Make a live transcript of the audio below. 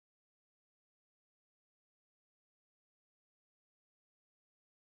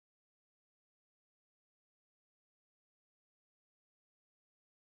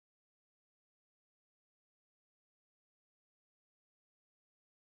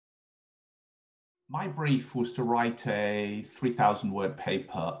My brief was to write a 3,000-word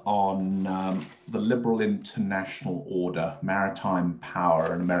paper on the liberal international order, maritime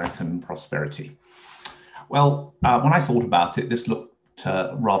power, and American prosperity. Well, when I thought about it, this looked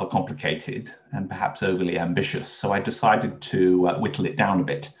rather complicated and perhaps overly ambitious, so I decided to whittle it down a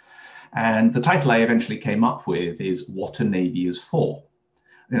bit. And the title I eventually came up with is What a Navy is For.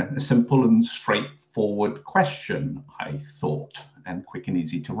 You know, a simple and straightforward question, I thought, and quick and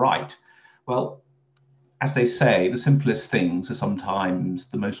easy to write. Well, as they say, the simplest things are sometimes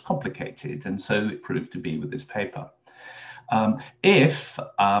the most complicated, and so it proved to be with this paper. Or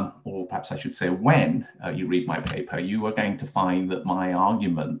perhaps I should say when you read my paper, you are going to find that my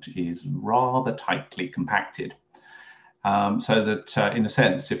argument is rather tightly compacted. So that in a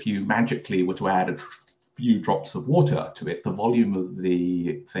sense, if you magically were to add a few drops of water to it, the volume of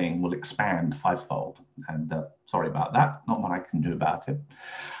the thing will expand fivefold. And sorry about that, not what I can do about it.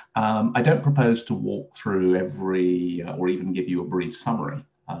 I don't propose to walk through every or even give you a brief summary.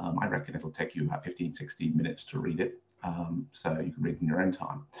 I reckon it'll take you about 15, 16 minutes to read it. So you can read it in your own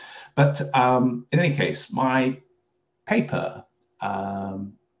time. But in any case, my paper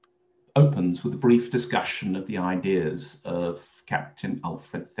opens with a brief discussion of the ideas of Captain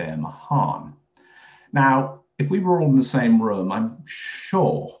Alfred Thayer Mahan. Now, if we were all in the same room, I'm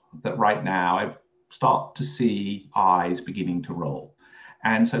sure that right now I start to see eyes beginning to roll.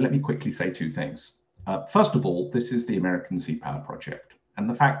 And so let me quickly say two things. First of all, this is the American Sea Power Project. And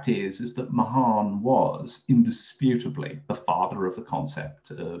the fact is that Mahan was indisputably the father of the concept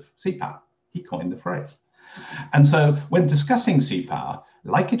of sea power. He coined the phrase. And so when discussing sea power,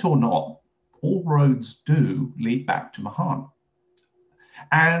 like it or not, all roads do lead back to Mahan.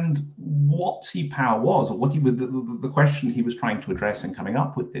 And what sea power was, or what the question he was trying to address in coming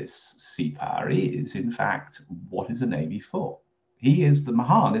up with this sea power is, in fact, what is a navy for?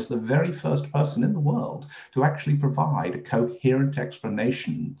 Mahan is the very first person in the world to actually provide a coherent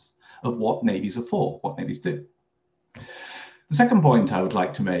explanation of what navies are for, what navies do. The second point I would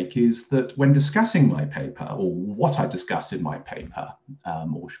like to make is that when discussing my paper, or what I discussed in my paper,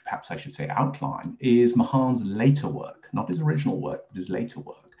 or perhaps I should say outline, is Mahan's later work, not his original work, but his later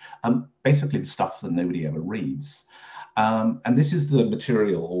work, basically the stuff that nobody ever reads. And this is the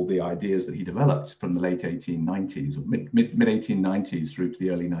material or the ideas that he developed from the late 1890s or mid-1890s through to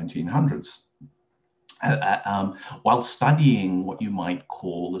the early 1900s. While studying what you might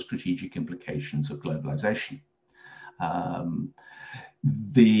call the strategic implications of globalization.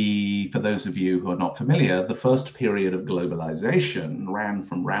 For those of you who are not familiar, the first period of globalization ran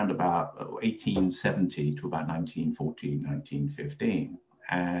from round about 1870 to about 1914, 1915.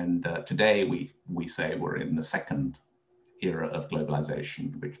 And today we say we're in the second era of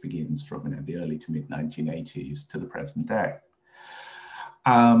globalization, which begins from the early to mid 1980s to the present day.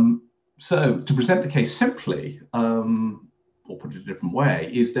 So to present the case simply, or put it a different way,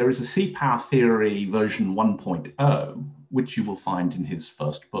 is there is a sea power theory version 1.0, which you will find in his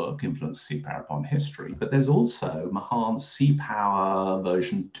first book, Influence Sea Power Upon History. But there's also Mahan's sea power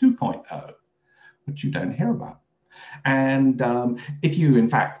version 2.0, which you don't hear about. And if you, in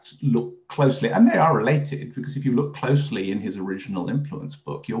fact, look closely, and they are related, because if you look closely in his original Influence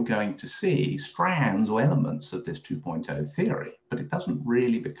book, you're going to see strands or elements of this 2.0 theory, but it doesn't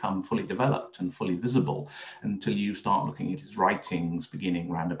really become fully developed and fully visible until you start looking at his writings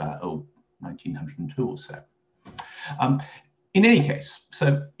beginning around about 1902 or so. In any case,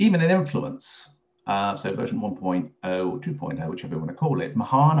 so even in Influence, so version 1.0 or 2.0, whichever you want to call it,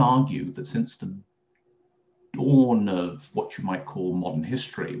 Mahan argued that since the dawn of what you might call modern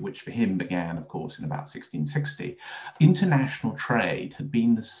history, which for him began, of course, in about 1660, international trade had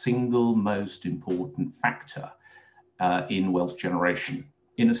been the single most important factor in wealth generation.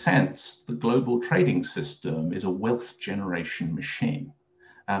 In a sense, the global trading system is a wealth generation machine.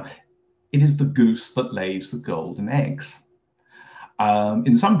 It is the goose that lays the golden eggs.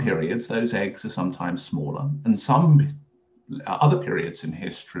 In some periods, those eggs are sometimes smaller, and some other periods in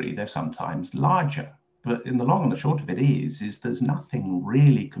history, they're sometimes larger. But in the long and the short of it is there's nothing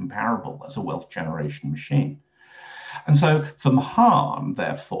really comparable as a wealth generation machine. And so for Mahan,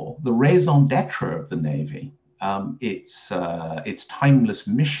 therefore, the raison d'etre of the Navy, its timeless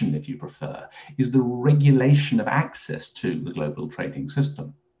mission, if you prefer, is the regulation of access to the global trading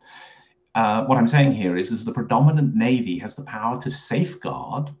system. What I'm saying here is the predominant Navy has the power to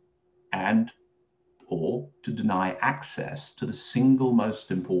safeguard and or to deny access to the single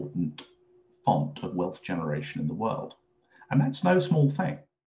most important font of wealth generation in the world. And that's no small thing.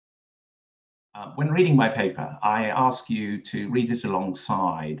 When reading my paper, I ask you to read it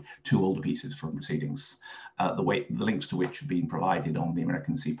alongside two older pieces from proceedings. the links to which have been provided on the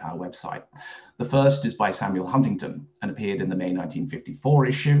American Sea Power website. The first is by Samuel Huntington and appeared in the May 1954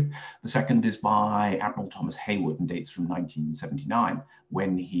 issue. The second is by Admiral Thomas Hayward and dates from 1979,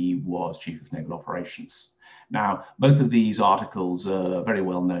 when he was Chief of Naval Operations. Now, both of these articles are very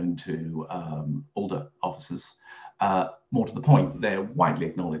well known to older officers. More to the point, they're widely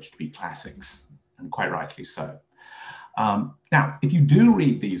acknowledged to be classics, and quite rightly so. Now, if you do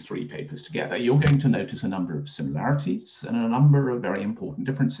read these three papers together, you're going to notice a number of similarities and a number of very important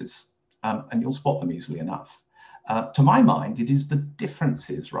differences, and you'll spot them easily enough. To my mind, it is the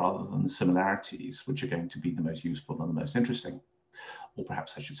differences rather than the similarities which are going to be the most useful and the most interesting. Or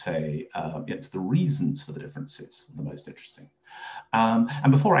perhaps I should say, it's the reasons for the differences the most interesting.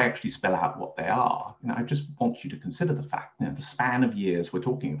 And before I actually spell out what they are, I just want you to consider the fact, the span of years we're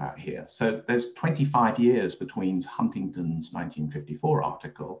talking about here. So there's 25 years between Huntington's 1954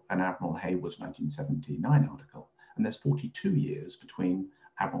 article and Admiral Hayward's 1979 article. And there's 42 years between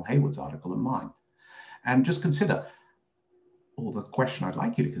Admiral Hayward's article and mine. And just consider, or the question I'd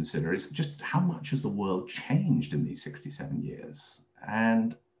like you to consider is just how much has the world changed in these 67 years?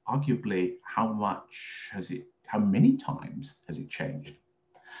 And arguably, how many times has it changed?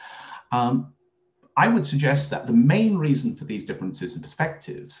 I would suggest that the main reason for these differences in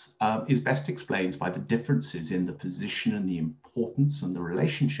perspectives is best explained by the differences in the position and the importance and the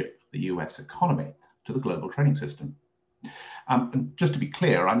relationship of the US economy to the global trading system. And just to be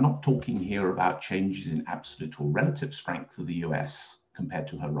clear, I'm not talking here about changes in absolute or relative strength of the US compared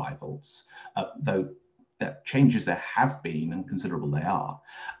to her rivals, though changes there have been and considerable they are.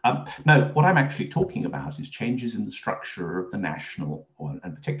 No, what I'm actually talking about is changes in the structure of the national,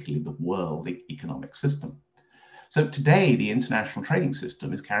 and particularly the world economic system. So today, the international trading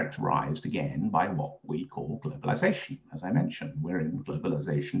system is characterized again by what we call globalization. As I mentioned, we're in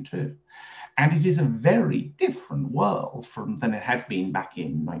globalization too. And it is a very different world than it had been back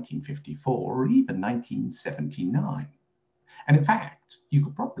in 1954 or even 1979. And in fact, you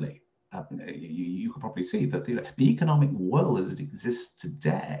could probably see that the economic world as it exists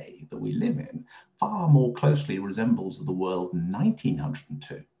today that we live in far more closely resembles the world in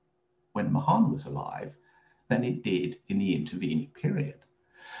 1902, when Mahan was alive, than it did in the intervening period.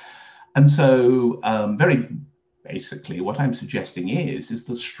 And so very basically what I'm suggesting is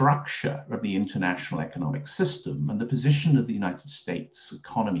the structure of the international economic system and the position of the United States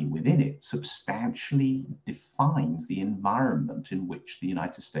economy within it substantially defines the environment in which the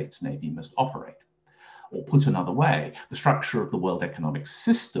United States Navy must operate. Or put another way, the structure of the world economic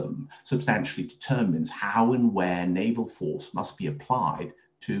system substantially determines how and where naval force must be applied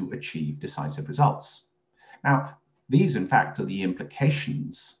to achieve decisive results. Now, these in fact are the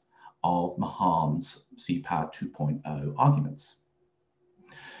implications of Mahan's Sea Power 2.0 arguments.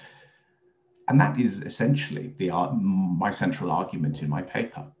 And that is essentially my central argument in my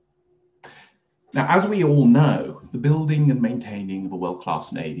paper. Now, as we all know, the building and maintaining of a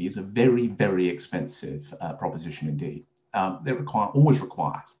world-class Navy is a very, very expensive proposition indeed. It always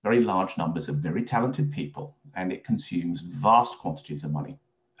requires very large numbers of very talented people, and it consumes vast quantities of money.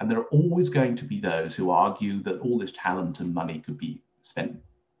 And there are always going to be those who argue that all this talent and money could be spent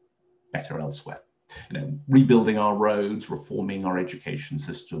better elsewhere. Rebuilding our roads, reforming our education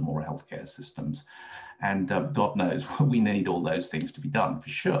system or healthcare systems. And God knows, we need all those things to be done for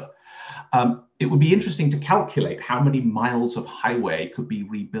sure. It would be interesting to calculate how many miles of highway could be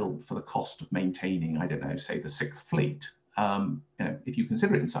rebuilt for the cost of maintaining, I don't know, say the 6th Fleet. If you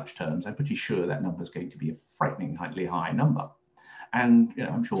consider it in such terms, I'm pretty sure that number is going to be a frighteningly high number. And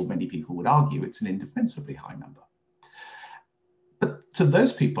I'm sure many people would argue it's an indefensibly high number. But to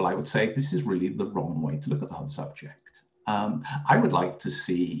those people, I would say this is really the wrong way to look at the whole subject. I would like to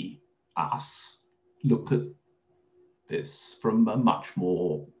see us look at this from a much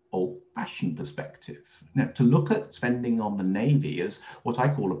more old-fashioned perspective. To look at spending on the Navy as what I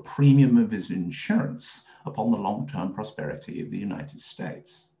call a premium of its insurance upon the long-term prosperity of the United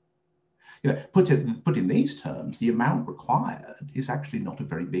States. Put in these terms, the amount required is actually not a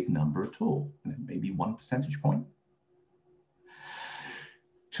very big number at all, maybe 1 percentage point.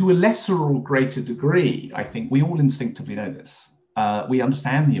 To a lesser or greater degree, I think we all instinctively know this. We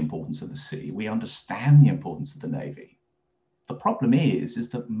understand the importance of the sea. We understand the importance of the Navy. The problem is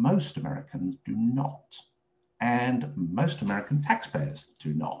that most Americans do not, and most American taxpayers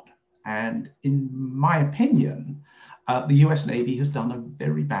do not. And in my opinion, the US Navy has done a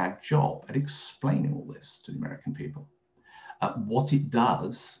very bad job at explaining all this to the American people, what it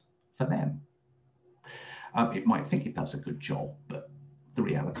does for them. It might think it does a good job, but the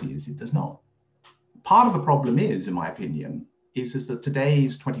reality is it does not. Part of the problem is, in my opinion, is that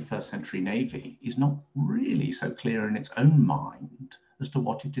today's 21st century Navy is not really so clear in its own mind as to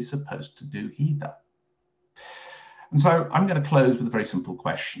what it is supposed to do either. And so I'm going to close with a very simple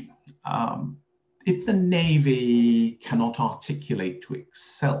question. If the Navy cannot articulate to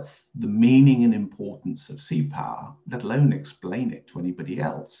itself the meaning and importance of sea power, let alone explain it to anybody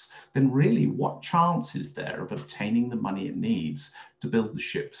else, then really what chance is there of obtaining the money it needs to build the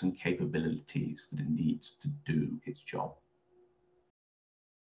ships and capabilities that it needs to do its job?